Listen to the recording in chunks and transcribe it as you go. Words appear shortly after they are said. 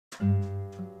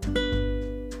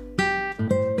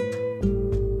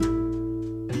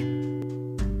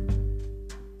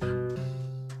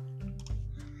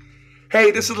Hey,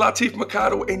 this is Latif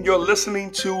Mercado, and you're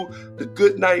listening to the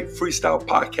Goodnight Freestyle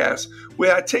podcast,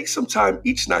 where I take some time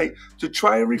each night to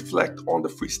try and reflect on the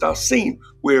freestyle scene,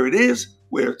 where it is,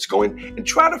 where it's going, and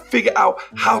try to figure out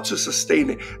how to sustain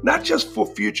it, not just for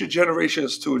future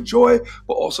generations to enjoy,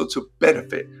 but also to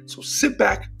benefit. So sit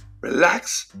back,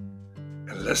 relax,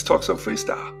 and let's talk some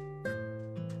freestyle.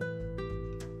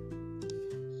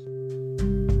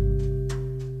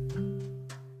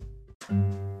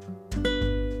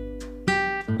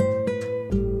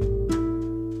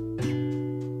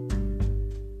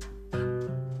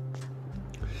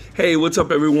 Hey, what's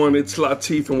up, everyone? It's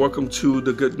Latif, and welcome to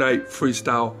the Goodnight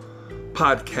Freestyle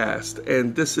podcast.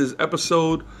 And this is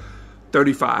episode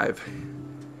 35.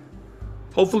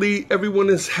 Hopefully, everyone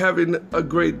is having a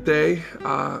great day.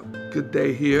 Good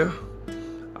day here.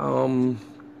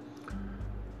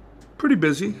 Pretty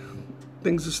busy.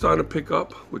 Things are starting to pick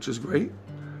up, which is great.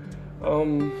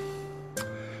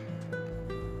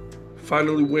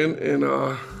 Finally went and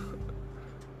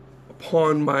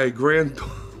upon my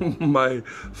my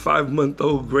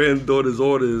 5-month-old granddaughter's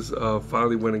orders,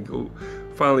 finally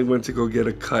went to go get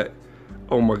a cut.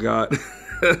 Oh my God.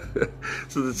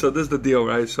 So this is the deal,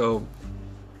 right? So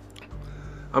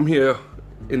I'm here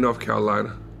in North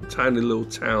Carolina, tiny little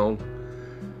town.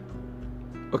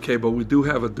 Okay, but we do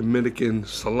have a Dominican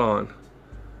salon.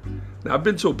 Now, I've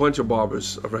been to a bunch of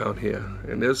barbers around here,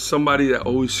 and there's somebody that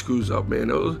always screws up,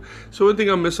 man. So one thing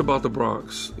I miss about the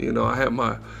Bronx, I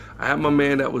had my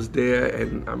man that was there,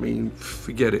 and I mean,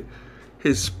 forget it.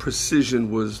 His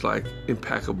precision was like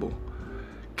impeccable.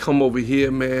 Come over here,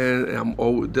 man, and I'm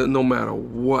always, no matter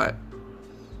what,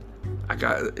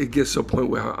 it gets to a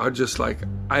point where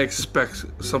I expect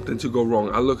something to go wrong.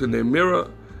 I look in the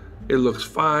mirror, it looks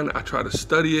fine. I try to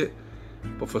study it,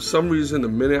 but for some reason, the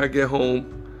minute I get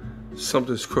home,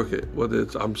 something's crooked. Whether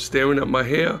it's I'm staring at my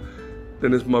hair,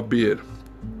 then it's my beard.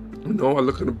 I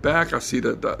look in the back, I see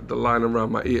the line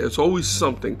around my ear. It's always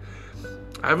something.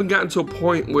 I haven't gotten to a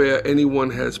point where anyone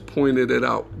has pointed it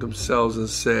out themselves and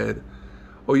said,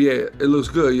 oh yeah, it looks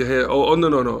good, your hair. Oh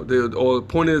no. They or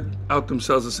pointed out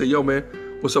themselves and say, yo man,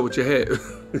 what's up with your hair?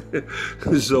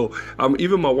 So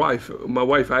even my wife,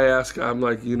 I ask her, I'm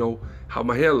like, how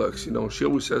my hair looks. She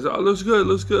always says, oh, it looks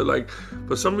good. Like,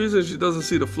 for some reason, she doesn't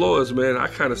see the flaws, man. I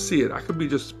kind of see it. I could be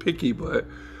just picky, but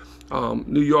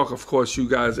New York, of course, you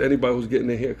guys, anybody who's getting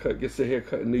gets their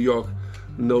haircut in New York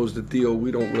knows the deal.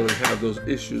 We don't really have those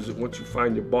issues. Once you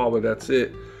find your barber, that's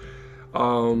it.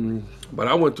 But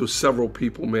I went through several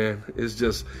people, man. It's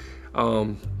just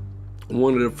one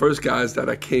of the first guys that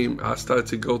I started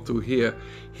to go through here.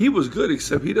 He was good,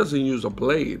 except he doesn't use a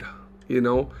blade,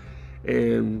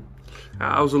 and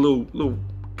I was a little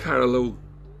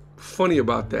funny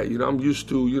about that. I'm used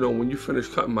to, when you finish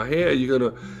cutting my hair, you're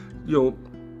gonna,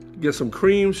 get some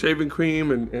cream, shaving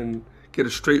cream, and get a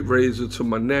straight razor to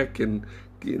my neck and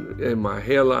my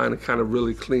hairline and kind of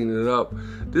really clean it up.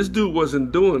 This dude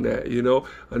wasn't doing that,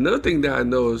 Another thing that I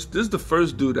noticed, this is the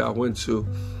first dude that I went to.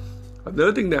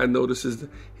 Another thing that I noticed is that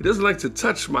he doesn't like to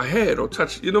touch my head or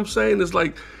touch, what I'm saying? It's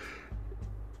like,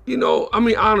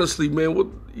 honestly, man,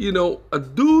 a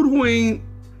dude who ain't,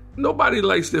 nobody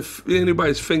likes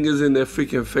anybody's fingers in their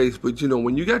freaking face, but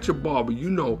when you got your barber,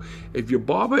 if your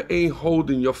barber ain't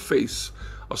holding your face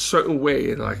a certain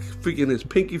way and like freaking his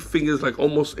pinky fingers like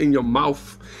almost in your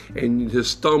mouth and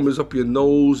his thumb is up your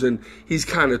nose and he's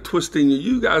kind of twisting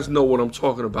you guys know what I'm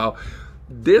talking about.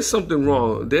 There's something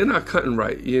wrong. They're not cutting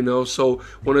right, So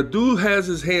when a dude has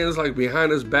his hands like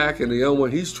behind his back and the other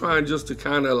one, he's trying just to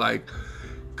kind of like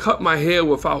cut my hair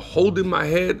without holding my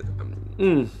head,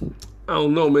 I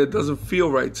don't know, man. It doesn't feel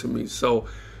right to me. So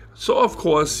of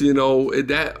course,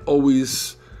 that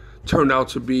always turned out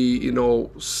to be,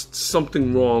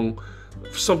 something wrong,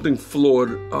 something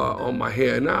flawed on my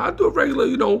hair. Now, I do a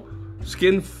regular,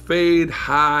 skin fade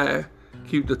high,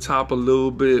 keep the top a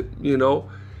little bit,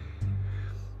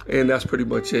 and that's pretty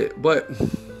much it. But,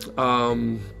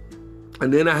 and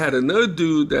then I had another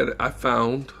dude that I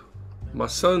found. My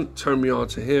son turned me on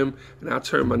to him, and I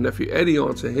turned my nephew Eddie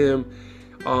on to him.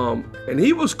 And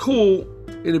he was cool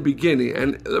in the beginning.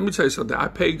 And let me tell you something. I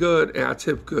pay good and I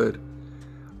tip good.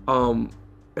 And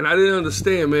I didn't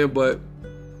understand, man, but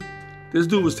this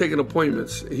dude was taking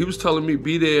appointments. He was telling me,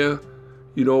 be there.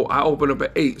 I opened up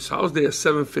at 8. So I was there at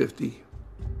 7:50.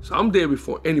 So I'm there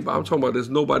before anybody. I'm talking about there's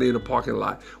nobody in the parking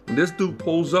lot. When this dude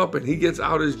pulls up and he gets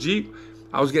out his Jeep,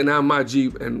 I was getting out of my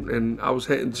Jeep and I was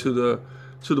heading to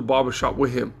the barbershop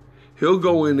with him. He'll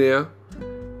go in there,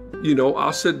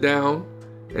 I'll sit down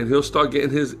and he'll start getting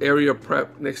his area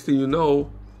prep. Next thing you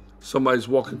know, somebody's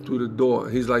walking through the door.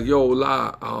 He's like, yo,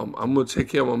 La, I'm going to take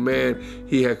care of my man.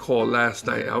 He had called last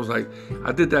night. I was like,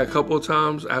 I did that a couple of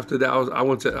times. After that,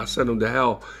 I sent him to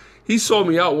hell. He saw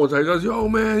me out one time. He goes, yo,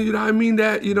 man, you know, I mean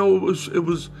that, you know, it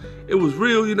was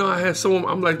real. You know, I had someone.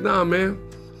 I'm like, nah, man.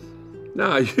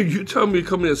 Nah, you tell me to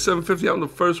come in at 7:50. I'm the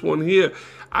first one here.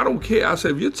 I don't care. I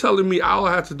said, if you're telling me all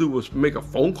I had to do was make a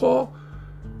phone call,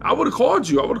 I would have called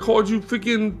you. I would have called you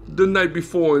freaking the night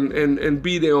before and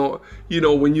be there, you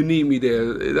know, when you need me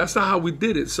there. That's not how we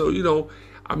did it. So, you know,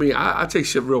 I mean, I take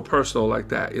shit real personal like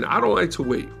that. You know, I don't like to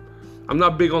wait. I'm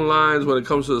not big on lines. When it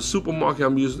comes to the supermarket,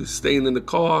 I'm usually staying in the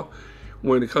car.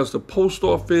 When it comes to post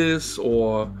office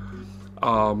or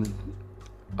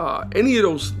any of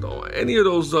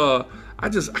those,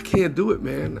 I can't do it,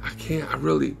 man. I can't.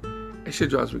 That shit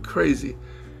drives me crazy.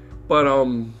 But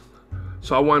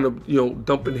so I wound up, you know,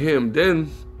 dumping him. Then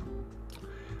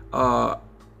my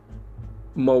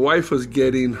wife was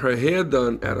getting her hair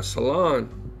done at a salon,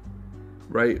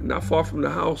 right, not far from the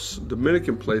house,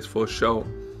 Dominican place, for a show.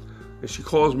 And she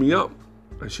calls me up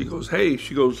and she goes, hey,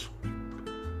 you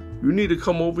need to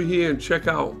come over here and check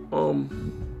out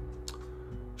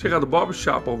the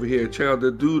barbershop over here. Check out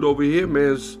the dude over here,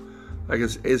 man.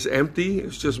 It's empty.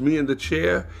 It's just me in the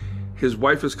chair. His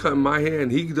wife is cutting my hair,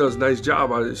 and he does a nice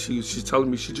job. She's telling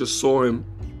me she just saw him.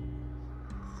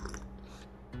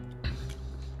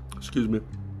 Excuse me.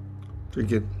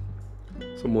 Drinking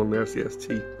some more nasty ass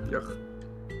tea. Yuck.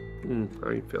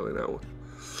 I ain't feeling that one.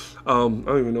 I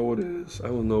don't even know what it is. I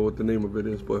don't know what the name of it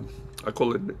is, but I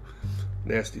call it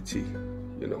nasty tea,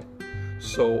 you know.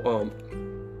 So,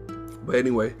 but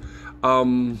anyway,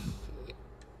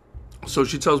 so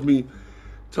she tells me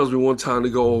one time to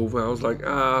go over. I was like,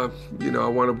 you know, I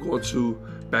wound up going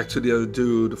back to the other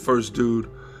dude, the first dude.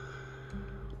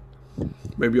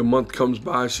 Maybe a month comes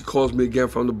by. She calls me again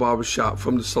from the barbershop,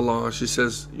 from the salon. She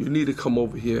says, you need to come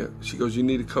over here. She goes, you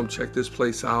need to come check this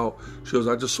place out. She goes,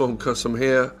 I just saw him cut some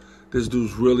hair. This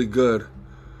dude's really good.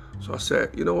 So I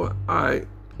said, you know what? All right.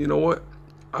 You know what?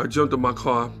 I jumped in my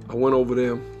car. I went over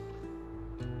there.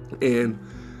 And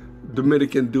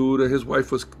Dominican dude and his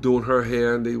wife was doing her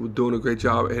hair, and they were doing a great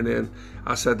job. And then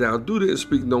I sat down. Dude didn't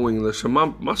speak no English, and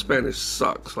my Spanish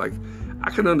sucks. Like, I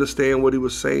can understand what he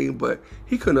was saying, but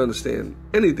he couldn't understand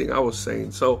anything I was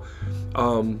saying. So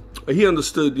he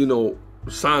understood, you know,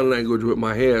 sign language with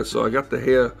my hair. So I got the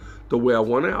hair the way I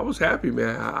wanted. I was happy,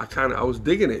 man. I was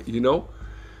digging it, you know.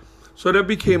 So that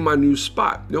became my new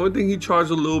spot. The only thing, he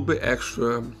charged a little bit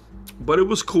extra, but it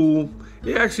was cool.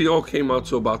 It actually all came out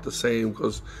to about the same,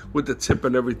 because with the tip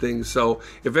and everything. So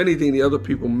if anything, the other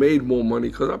people made more money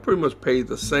because I pretty much paid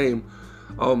the same.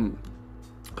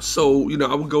 So, you know,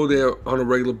 I would go there on a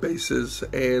regular basis.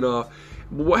 And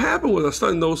what happened was I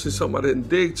started noticing something I didn't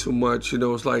dig too much. You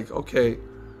know, it's like, okay,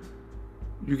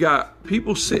 you got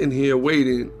people sitting here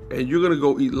waiting, and you're gonna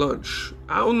go eat lunch.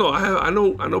 I don't know. I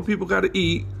know people got to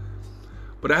eat,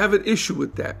 but I have an issue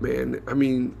with that, man. I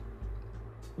mean,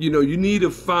 you know, you need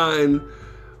to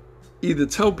either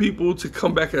tell people to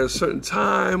come back at a certain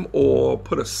time, or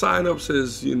put a sign up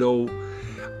says, you know,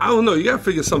 I don't know. You got to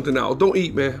figure something out. Don't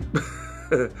eat, man.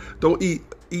 Don't eat.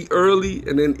 Eat early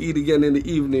and then eat again in the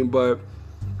evening. But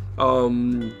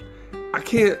I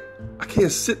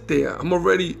can't sit there. I'm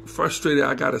already frustrated.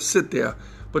 I got to sit there.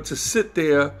 But to sit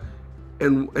there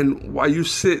and while you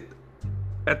sit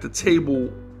at the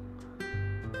table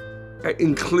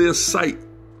in clear sight,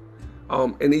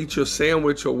 and eat your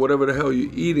sandwich or whatever the hell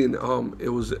you're eating, it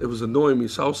was annoying me.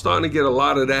 So I was starting to get a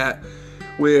lot of that,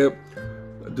 where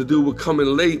the dude would come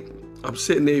in late. I'm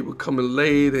sitting there, he would come in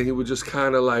late, and he would just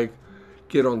kind of like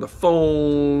get on the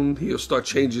phone. He'll start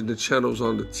changing the channels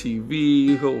on the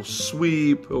TV. He'll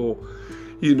sweep. He'll,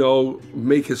 you know,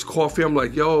 make his coffee. I'm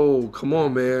like, yo, come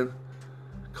on, man.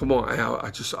 Come on.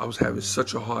 I was having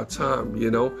such a hard time,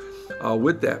 you know,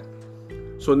 with that.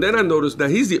 So then I noticed that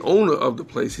he's the owner of the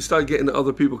place. He started getting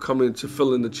other people coming to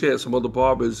fill in the chair, some other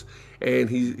barbers,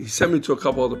 and he sent me to a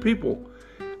couple other people.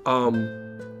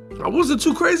 I wasn't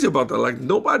too crazy about that. Like,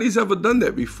 nobody's ever done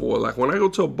that before. Like, when I go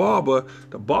to a barber,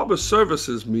 the barber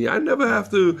services me. I've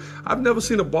never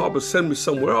seen a barber send me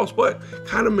somewhere else, but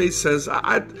kind of made sense.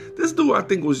 This dude, I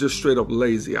think, was just straight up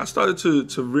lazy. I started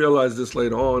to realize this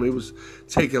later on. He was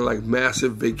taking like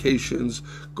massive vacations,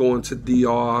 going to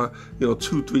DR, you know,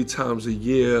 2-3 times a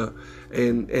year.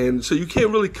 And so you can't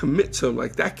really commit to him.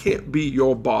 Like, that can't be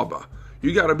your barber.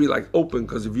 You got to be like open,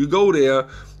 because if you go there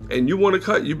and you want to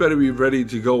cut, you better be ready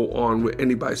to go on with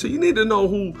anybody. So you need to know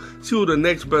who the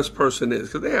next best person is,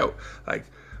 because they have like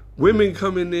women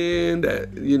coming in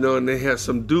that, you know, and they had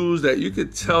some dudes that you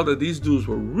could tell that these dudes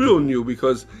were real new,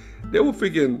 because they were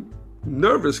freaking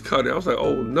nervous cutting. I was like,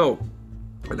 oh no.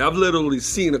 And I've literally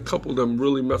seen a couple of them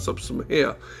really mess up some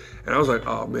hair. And I was like,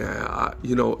 oh man,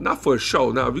 not for a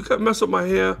show. Now, if you mess up my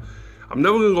hair, I'm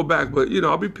never gonna go back, but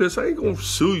I'll be pissed. I ain't gonna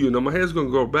sue you. My hair's gonna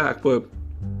grow back, but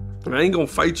I ain't gonna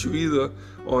fight you either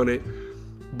on it.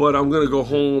 But I'm gonna go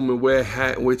home and wear a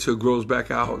hat and wait till it grows back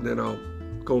out, and then I'll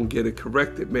go and get it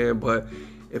corrected, man. But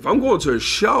if I'm going to a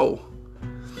show,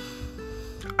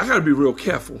 I gotta be real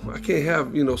careful. I can't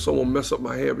have, someone mess up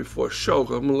my hair before a show,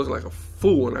 because I'm gonna look like a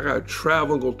fool, and I gotta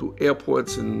travel, go through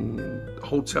airports and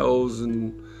hotels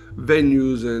and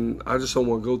venues, and I just don't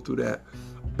want to go through that.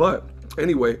 But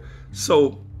anyway,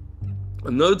 so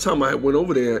another time I went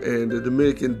over there, and the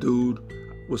Dominican dude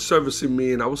was servicing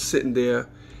me, and I was sitting there,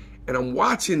 and I'm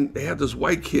watching. They had this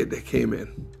white kid that came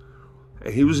in,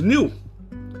 and he was new,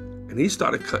 and he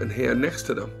started cutting hair next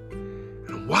to them, and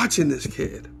I'm watching this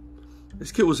kid.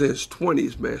 This kid was in his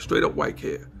 20s, man, straight up white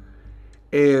kid,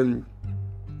 and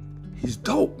he's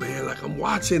dope, man. Like, I'm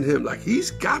watching him. Like,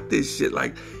 he's got this shit.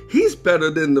 Like, he's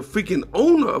better than the freaking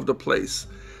owner of the place.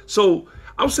 So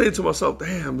I'm saying to myself,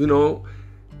 damn,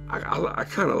 I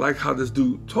kind of like how this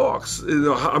dude talks.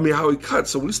 How he cuts.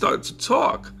 So we started to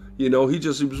talk. He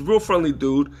was a real friendly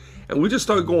dude. And we just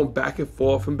started going back and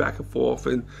forth.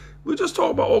 And we just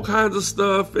talked about all kinds of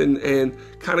stuff and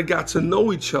kind of got to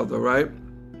know each other, right?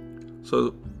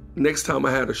 So next time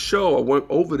I had a show, I went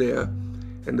over there.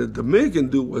 And the Dominican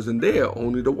dude wasn't there,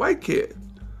 only the white kid.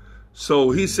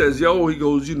 So he says, yo, he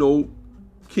goes,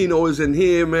 Kino is in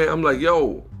here, man. I'm like,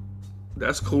 yo,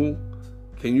 that's cool.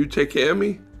 Can you take care of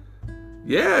me?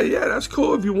 Yeah, that's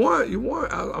cool. If you want.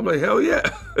 I'm like, hell yeah.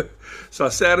 So I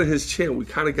sat in his chair and we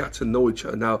kind of got to know each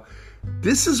other. Now,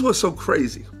 this is what's so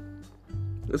crazy.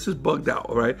 This is bugged out,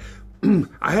 all right?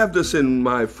 I have this in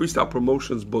my freestyle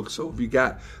promotions book. So if you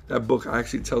got that book, I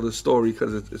actually tell this story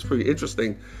because it's pretty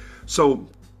interesting. So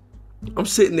I'm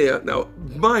sitting there. Now,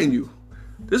 mind you,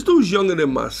 this dude's younger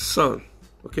than my son.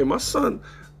 Okay, my son.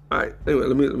 All right, anyway,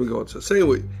 let me go into it. So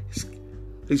anyway,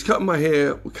 he's cutting my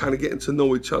hair. We're kind of getting to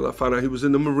know each other. I found out he was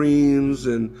in the Marines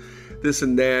and this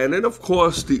and that. And then, of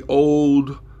course, the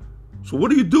old, so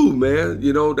what do you do, man?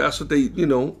 That's what they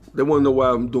want to know what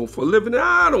I'm doing for a living. And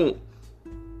I don't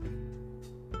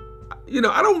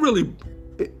really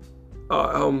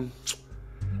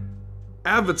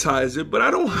advertise it, but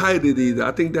I don't hide it either.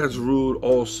 I think that's rude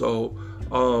also.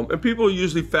 And people are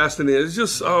usually fascinated. It's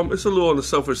just, it's a little on the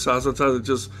selfish side. Sometimes it's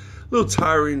just a little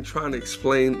tiring trying to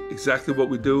explain exactly what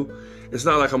we do. It's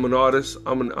not like I'm an artist.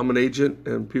 I'm an agent,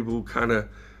 and people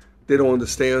they don't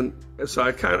understand. So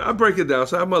I break it down.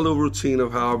 So I have my little routine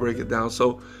of how I break it down.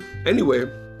 So anyway,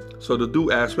 so the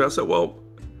dude asked me,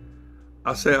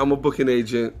 I said, I'm a booking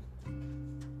agent.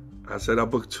 I said, I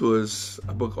book tours.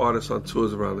 I book artists on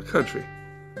tours around the country.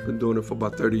 Been doing it for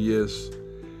about 30 years.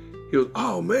 He goes,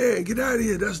 oh man, get out of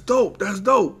here. That's dope. That's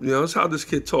how this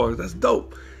kid talks. That's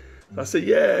dope. I said,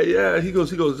 yeah. He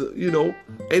goes,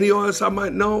 any artists I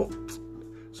might know?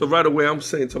 So right away, I'm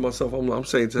saying to myself, I'm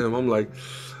saying to him, I'm like,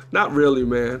 not really,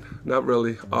 man. Not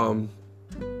really. I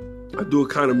do a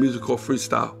kind of music called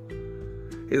freestyle.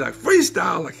 He's like,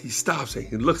 freestyle? Like, he stops and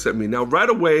he looks at me. Now, right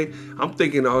away, I'm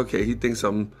thinking, okay, he thinks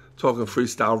I'm talking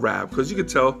freestyle rap. Because you can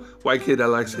tell, white kid that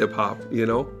likes hip-hop,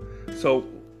 So,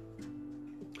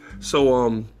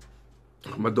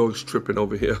 my dog's tripping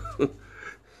over here.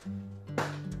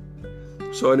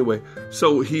 So anyway,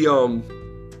 so he said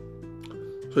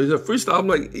freestyle. I'm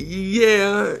like,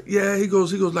 yeah. He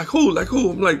goes, like who?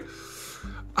 I'm like,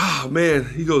 man.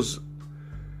 He goes,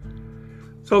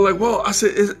 so I'm like, well, I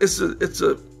said, it's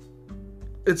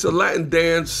a Latin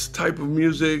dance type of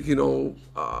music,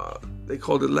 they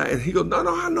called it Latin. He goes, no,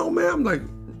 I know, man. I'm like,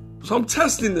 so I'm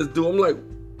testing this dude. I'm like,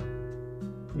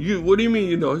 what do you mean,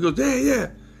 He goes, yeah.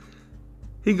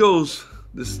 He goes,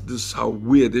 this is how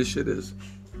weird this shit is.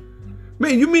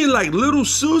 Man, you mean like Little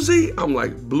Susie? I'm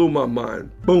like, blew my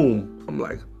mind. Boom. I'm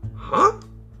like, huh?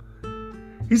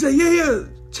 He said, yeah.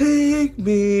 Take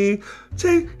me.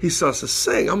 He starts to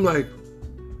sing. I'm like,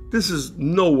 this is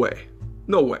no way.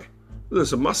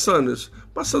 Listen, my son's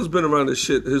been around this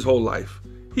shit his whole life.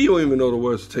 He don't even know the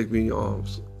words to Take Me in Your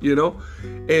Arms,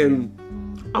 And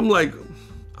I'm like,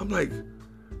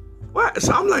 what?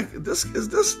 So I'm like,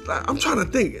 I'm trying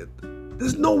to think.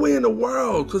 There's no way in the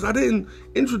world, because I didn't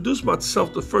introduce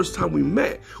myself the first time we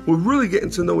met. We're really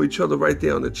getting to know each other right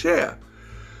there on the chair.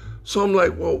 So I'm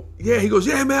like, well, yeah. He goes,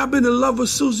 yeah, man, I've been in love with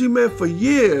Susie, man, for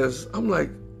years. I'm like,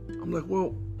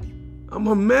 well, I'm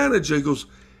her manager. He goes,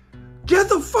 get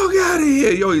the fuck out of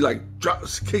here. Yo, he like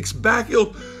kicks back. He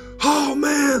goes, oh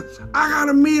man, I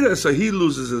gotta meet her. So he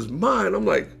loses his mind. I'm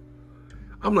like,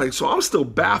 so I'm still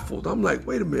baffled. I'm like,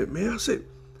 wait a minute, man. I said,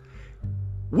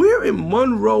 we're in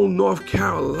Monroe, North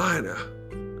Carolina.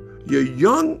 You're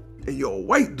young and you're a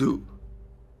white dude.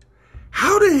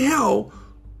 How the hell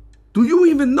do you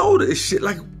even know this shit?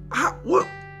 Like,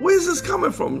 where's this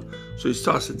coming from? So he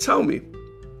starts to tell me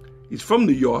he's from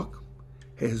New York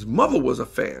and his mother was a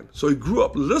fan. So he grew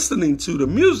up listening to the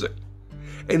music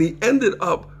and he ended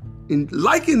up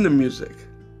liking the music.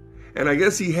 And I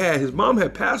guess his mom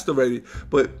had passed already,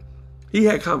 but he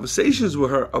had conversations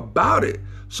with her about it.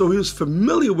 So he was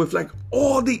familiar with like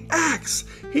all the acts.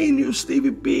 He knew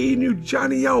Stevie B, he knew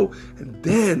Johnny O. And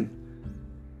then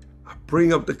I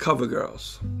bring up the cover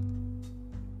girls.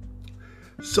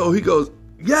 So he goes,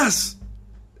 yes,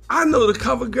 I know the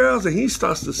cover girls. And he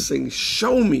starts to sing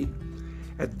Show Me.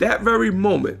 At that very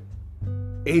moment,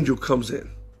 Angel comes in.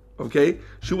 Okay?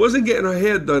 She wasn't getting her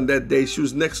hair done that day. She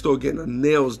was next door getting her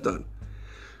nails done.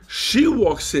 She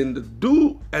walks in. The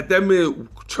dude at that minute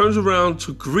turns around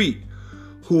to greet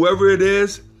whoever it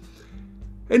is.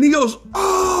 And he goes,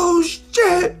 oh,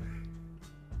 shit.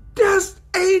 That's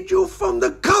Angel from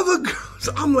the cover girls.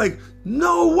 I'm like,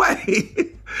 no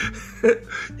way.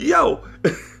 Yo.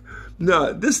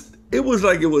 Nah, it was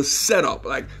like it was set up.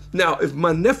 Like, now, if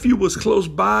my nephew was close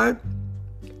by,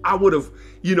 I would have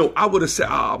said,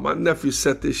 my nephew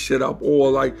set this shit up. Or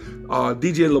like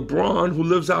DJ LeBron, who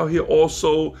lives out here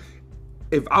also.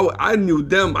 If I knew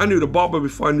them, I knew the barber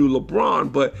before I knew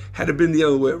LeBron, but had it been the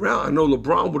other way around, I know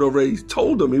LeBron would have already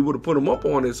told him. He would have put him up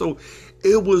on it. So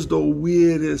it was the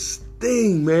weirdest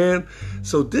thing, man.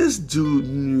 So this dude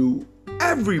knew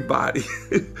everybody.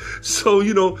 So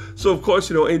of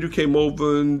course, Andrew came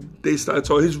over and they started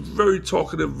talking. He's very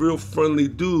talkative, real friendly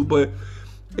dude, but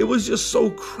it was just so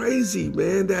crazy,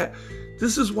 man, that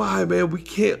this is why, man, we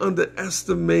can't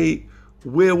underestimate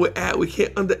where we're at. We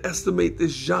can't underestimate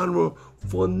this genre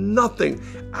for nothing.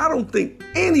 I don't think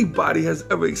anybody has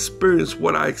ever experienced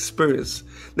what I experienced.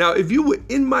 Now, if you were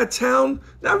in my town,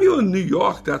 now if you were in New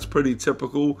York, that's pretty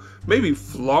typical. Maybe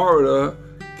Florida,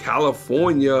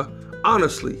 California.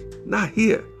 Honestly, not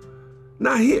here.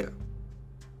 Not here.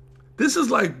 This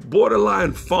is like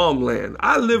borderline farmland.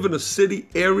 I live in a city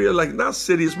area, like not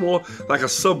city, it's more like a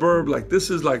suburb. Like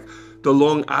this is like the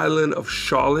Long Island of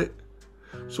Charlotte.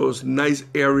 So it's a nice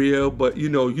area, but you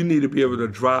need to be able to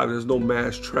drive. There's no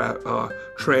mass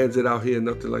transit out here,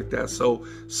 nothing like that. So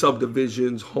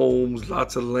subdivisions, homes,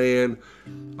 lots of land.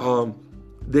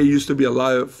 There used to be a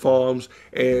lot of farms,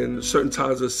 and certain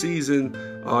times of season,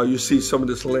 you see some of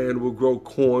this land will grow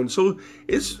corn. So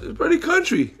it's pretty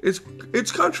country. It's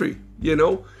country,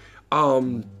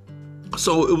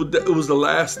 So it was the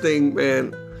last thing,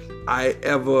 man, I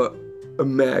ever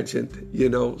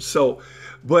imagined, So,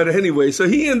 but anyway, so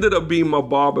he ended up being my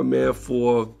barber, man,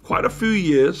 for quite a few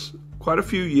years.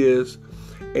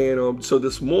 And so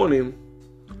this morning,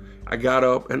 I got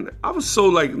up, and I was so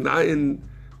like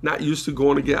not used to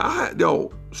going again.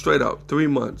 Straight up, 3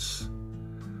 months.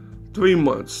 3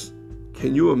 months.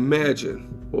 Can you imagine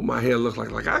what my hair looked like?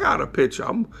 Like I got a picture.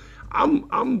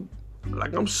 I'm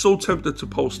so tempted to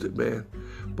post it, man,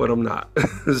 but I'm not.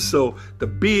 So the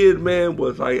beard, man,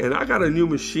 was like, and I got a new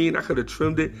machine. I could have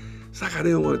trimmed it. It's like I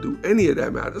didn't want to do any of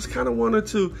that, man. I just kind of wanted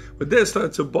to, but then it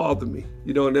started to bother me,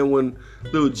 And then when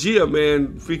little Gia,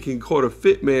 man, freaking caught a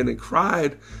fit, man, and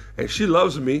cried. And she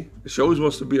loves me. She always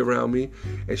wants to be around me.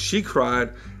 And she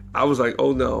cried. I was like,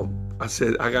 oh, no. I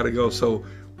said, I got to go. So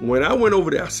when I went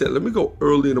over there, I said, let me go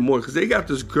early in the morning. Because they got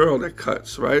this girl that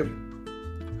cuts, right?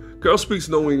 Girl speaks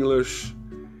no English.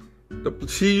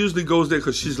 She usually goes there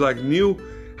because she's like new.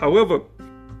 However,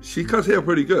 she cuts hair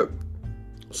pretty good.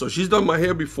 So she's done my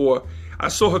hair before. I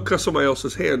saw her cut somebody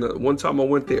else's hair. And one time I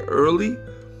went there early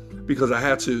because I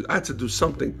had to do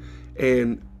something.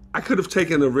 And I could have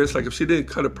taken the risk. Like if she didn't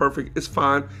cut it perfect, it's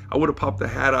fine. I would have popped the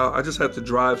hat out. I just had to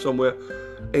drive somewhere.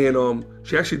 And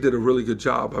she actually did a really good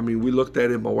job. I mean, we looked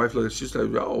at it. My wife looked at it. She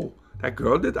said, oh, that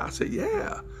girl did that? I said,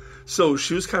 yeah. So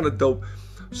she was kind of dope.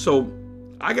 So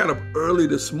I got up early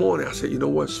this morning. I said, you know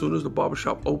what? As soon as the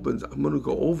barbershop opens, I'm going to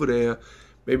go over there.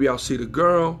 Maybe I'll see the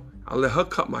girl. I'll let her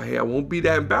cut my hair. I won't be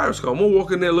that embarrassed. I'm going to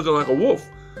walk in there looking like a wolf.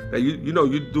 Now,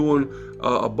 you're doing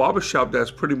a barbershop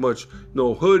that's pretty much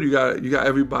no hood. You got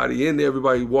everybody in there,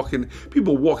 everybody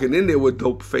people walking in there with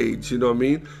dope fades, you know what I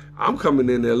mean? I'm coming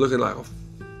in there looking like a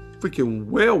freaking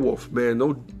werewolf, man,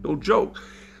 no joke.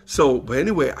 So, but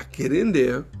anyway, I get in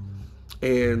there,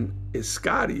 and it's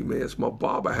Scotty, man, it's my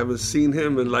barber. I haven't seen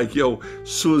him, and like, as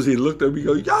soon as he looked at me, he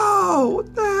goes, yo,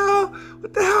 what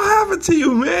the hell happened to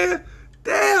you, man?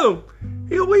 Damn.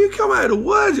 Yo, where you come out of the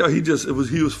woods? Yo, he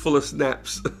was full of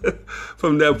snaps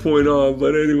from that point on.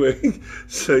 But anyway,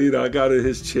 so, you know, I got in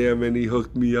his chair, man. He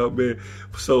hooked me up, man.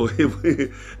 So it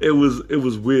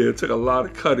was weird. It took a lot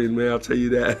of cutting, man. I'll tell you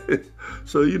that.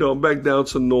 So, you know, I'm back down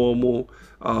to normal.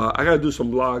 I got to do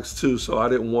some vlogs too. So I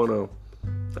didn't want to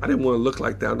look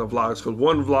like that in the vlogs. Because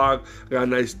one vlog, I got a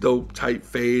nice dope tight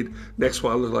fade. Next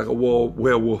one, I look like a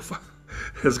werewolf.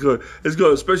 It's good. It's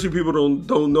good. Especially people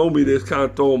don't know me. They kind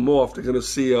of throw them off. They're gonna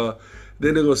see. Then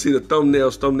they're gonna see the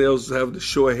thumbnails. Thumbnails have the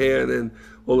short hair, and then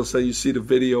all of a sudden you see the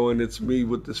video, and it's me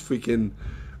with this freaking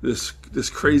this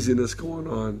craziness going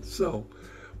on. So,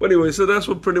 but anyway, so that's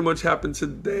what pretty much happened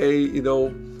today. You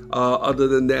know, other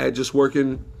than that, just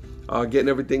working, getting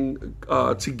everything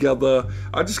together.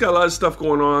 I just got a lot of stuff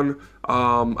going on.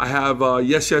 I have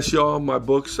Yes Yes Y'all, my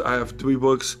books. I have 3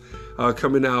 books.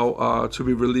 Coming out to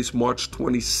be released March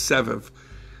 27th.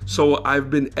 So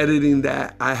I've been editing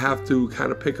that. I have to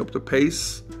kind of pick up the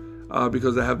pace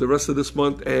because I have the rest of this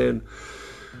month and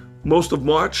most of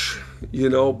March, you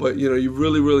know, but you know, you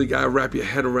really got to wrap your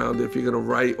head around it if you're going to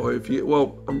write or if you,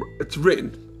 well, it's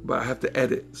written, but I have to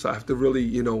edit. So I have to really,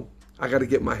 you know, I got to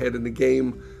get my head in the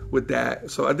game with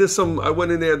that. So I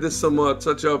went in there, did some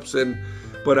touch-ups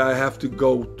but I have to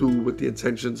go through with the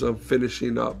intentions of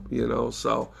finishing up, you know,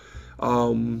 so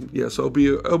yeah, so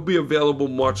it'll be available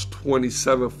March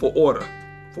 27th for order.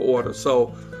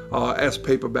 So as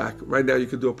paperback. Right now you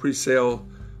can do a pre-sale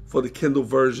for the Kindle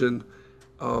version,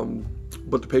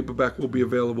 but the paperback will be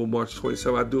available March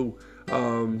 27th. I do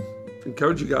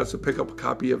encourage you guys to pick up a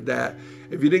copy of that.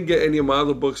 If you didn't get any of my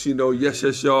other books, you know, Yes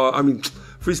Yes Y'all,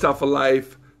 Freestyle for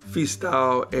Life,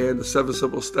 Freestyle, and the 7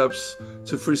 Simple Steps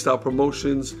to Freestyle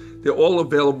Promotions. They're all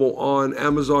available on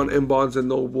Amazon and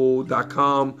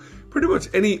BarnesandNoble.com. Pretty much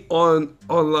any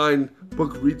online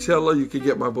book retailer, you can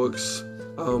get my books.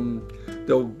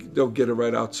 They'll get it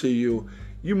right out to you.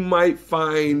 You might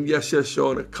find Yes Yes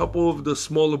Y'all in a couple of the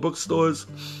smaller bookstores,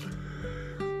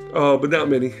 but not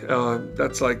many.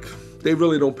 That's like they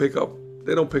really don't pick up.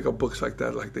 They don't pick up books like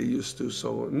that like they used to.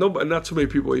 So not too many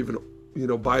people are even, you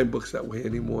know, buying books that way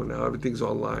anymore. Now everything's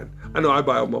online. I know I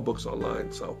buy all my books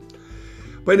online. So,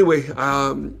 but anyway,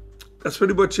 that's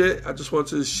pretty much it. I just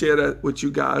wanted to share that with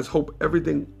you guys. Hope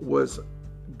everything was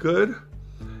good.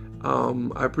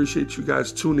 I appreciate you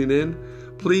guys tuning in.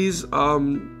 Please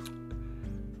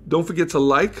don't forget to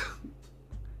like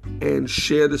and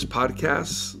share this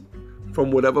podcast from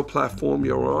whatever platform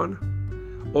you're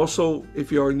on. Also,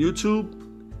 if you're on YouTube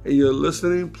and you're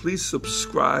listening, please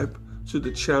subscribe to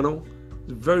the channel.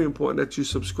 It's very important that you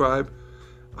subscribe.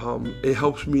 It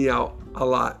helps me out a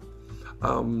lot.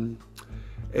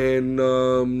 And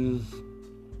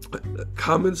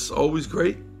comments, always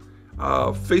great.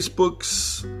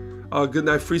 Facebook's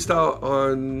Goodnight Freestyle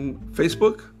on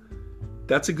Facebook.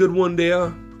 That's a good one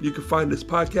there. You can find this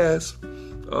podcast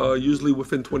usually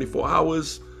within 24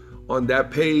 hours on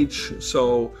that page.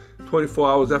 So 24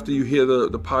 hours after you hear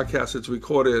the podcast, it's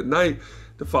recorded at night.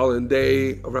 The following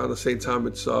day, around the same time,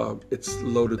 it's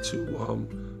loaded to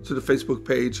the Facebook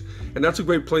page, and that's a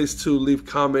great place to leave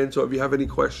comments or if you have any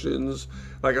questions.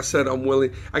 Like I said, I'm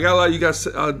willing. I got a lot of you guys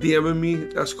DMing me.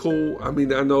 That's cool. I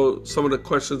know some of the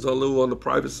questions are a little on the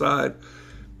private side.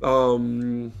 I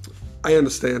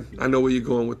understand. I know where you're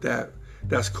going with that.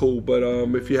 That's cool. But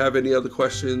if you have any other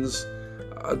questions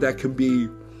that can be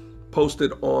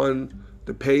posted on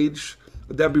the page,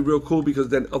 that'd be real cool because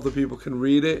then other people can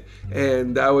read it,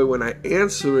 and that way when I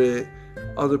answer it,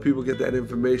 other people get that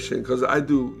information. Because I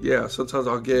do, sometimes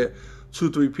I'll get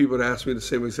 2-3 people to ask me the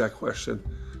same exact question.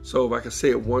 So if I can say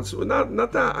it once,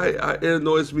 not that it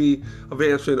annoys me of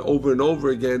answering over and over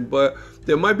again, but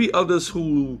there might be others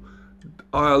who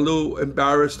are a little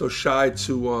embarrassed or shy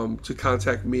to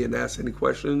contact me and ask any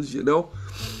questions, you know.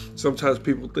 Sometimes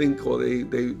people think or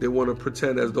they want to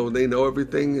pretend as though they know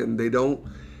everything, and they don't.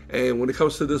 And when it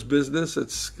comes to this business,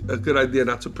 it's a good idea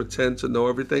not to pretend to know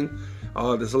everything.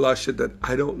 There's a lot of shit that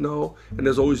I don't know, and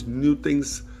there's always new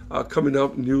things coming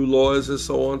up, new laws and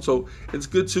so on. So it's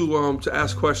good to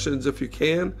ask questions if you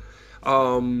can.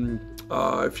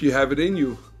 If you have it in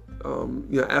you,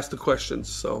 ask the questions.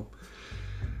 So,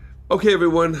 okay,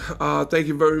 everyone, thank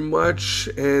you very much,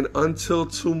 and until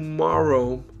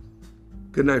tomorrow,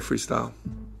 good night, freestyle.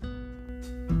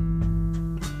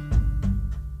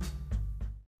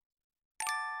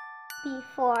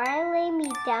 Before I lay me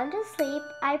down to sleep,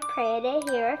 I pray to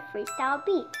hear a freestyle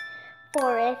beat.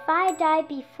 For if I die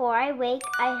before I wake,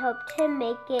 I hope to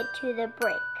make it to the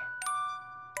break.